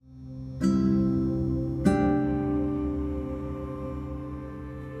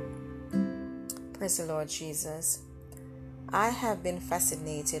Praise the Lord Jesus. I have been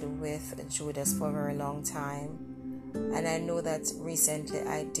fascinated with Judas for a very long time, and I know that recently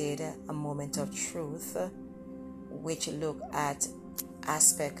I did a moment of truth which looked at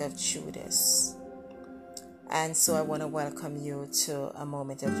aspect of Judas. And so I want to welcome you to a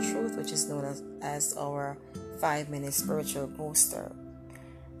moment of truth, which is known as our 5-minute spiritual booster.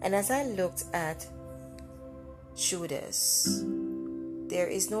 And as I looked at Judas, there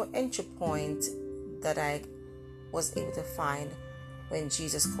is no entry point that I was able to find when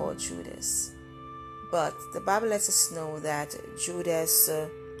Jesus called Judas. But the Bible lets us know that Judas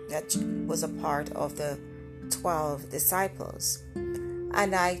that was a part of the 12 disciples.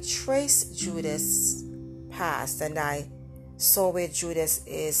 And I traced Judas' past, and I saw where Judas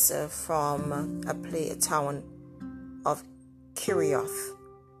is from a town of Kirioth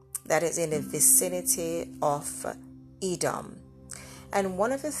that is in the vicinity of Edom. And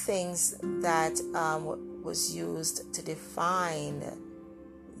one of the things that was used to define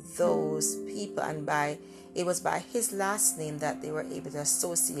those people, and it was by his last name that they were able to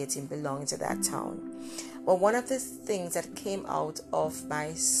associate him belonging to that town. But one of the things that came out of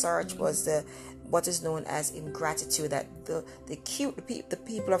my search was what is known as ingratitude, that the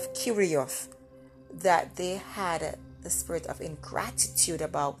people of Kirioth, that they had the spirit of ingratitude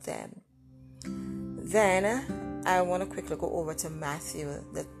about them. Then I want to quickly go over to Matthew,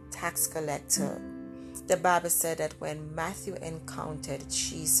 the tax collector. The Bible said that when Matthew encountered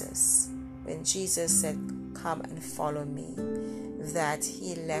Jesus, when Jesus said, "Come and follow me," that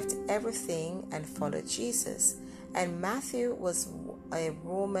he left everything and followed Jesus. And Matthew was a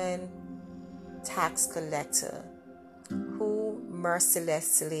Roman tax collector who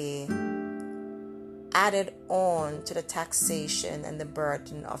mercilessly added on to the taxation and the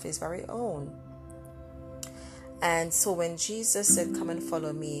burden of his very own. And so when Jesus said, "Come and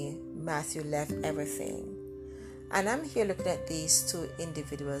follow me," Matthew left everything. And I'm here looking at these two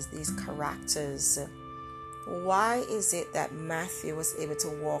individuals, these characters. Why is it that Matthew was able to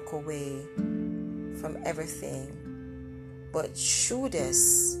walk away from everything, but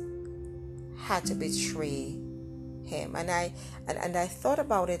Judas had to betray him? And I thought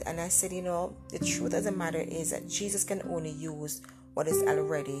about it, and I said, the truth of the matter is that Jesus can only use what is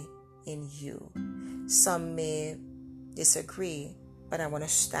already in you. Some may disagree, but I want to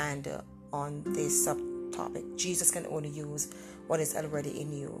stand on this subtopic. Jesus can only use what is already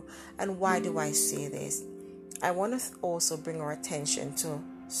in you. And why do I say this? I want to also bring our attention to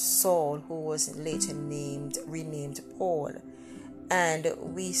Saul, who was later renamed Paul. And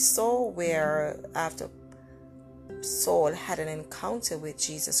we saw where after Saul had an encounter with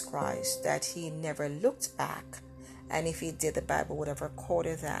Jesus Christ, that he never looked back. And if he did, the Bible would have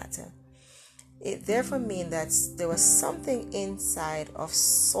recorded that. It therefore means that there was something inside of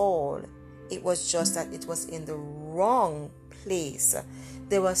Saul. It was just that it was in the wrong place.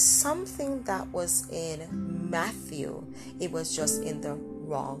 There was something that was in Matthew. It was just in the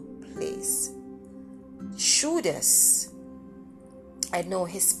wrong place. Judas, I know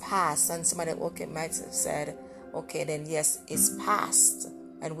his past, and somebody might have said, okay, then yes, his past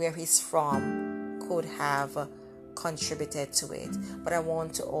and where he's from could have contributed to it. But I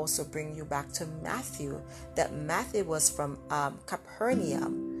want to also bring you back to Matthew, that Matthew was from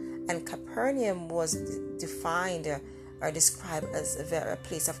Capernaum, and Capernaum was defined or described as a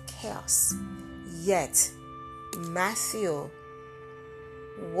place of chaos. Yet Matthew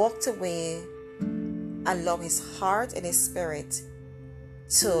walked away, allowed his heart and his spirit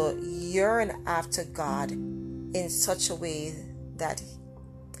to yearn after God in such a way that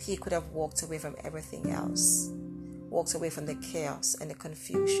he could have walked away from everything else, walked away from the chaos and the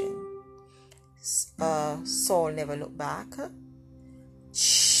confusion. Saul never looked back.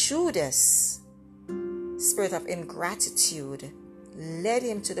 Judas' spirit of ingratitude led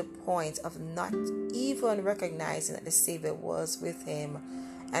him to the point of not even recognizing that the Savior was with him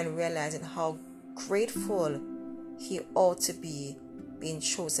and realizing how grateful he ought to be being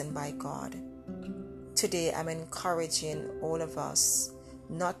chosen by God. Today, I'm encouraging all of us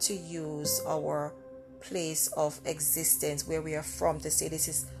not to use our place of existence, where we are from, to say this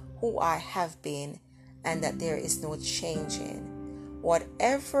is who I have been and that there is no changing.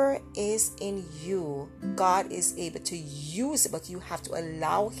 Whatever is in you, God is able to use it, but you have to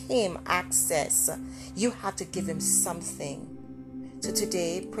allow Him access. You have to give Him something. So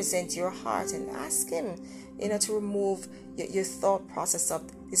today, present your heart and ask Him, to remove your thought process of,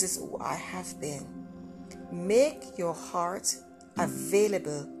 this is who I have been. Make your heart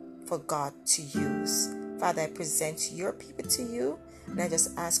available for God to use. Father, I present your people to you, and I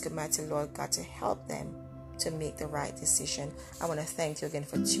just ask you, mighty Lord God, to help them to make the right decision. I want to thank you again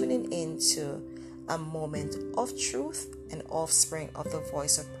for tuning in to a moment of truth and offspring of the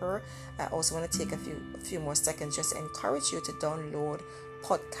voice of prayer. I also want to take a few more seconds just to encourage you to download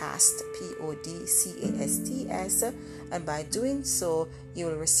podcast podcasts, and by doing so you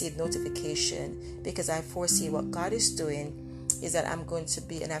will receive notification, because I foresee what God is doing is that I'm going to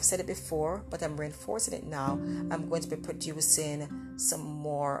be, and I've said it before but I'm reinforcing it now, I'm going to be producing some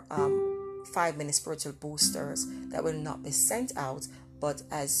more 5-minute spiritual boosters that will not be sent out, but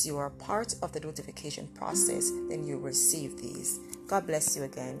as you are part of the notification process, then you receive these. God bless you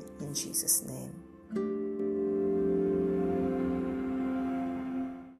again in Jesus' name.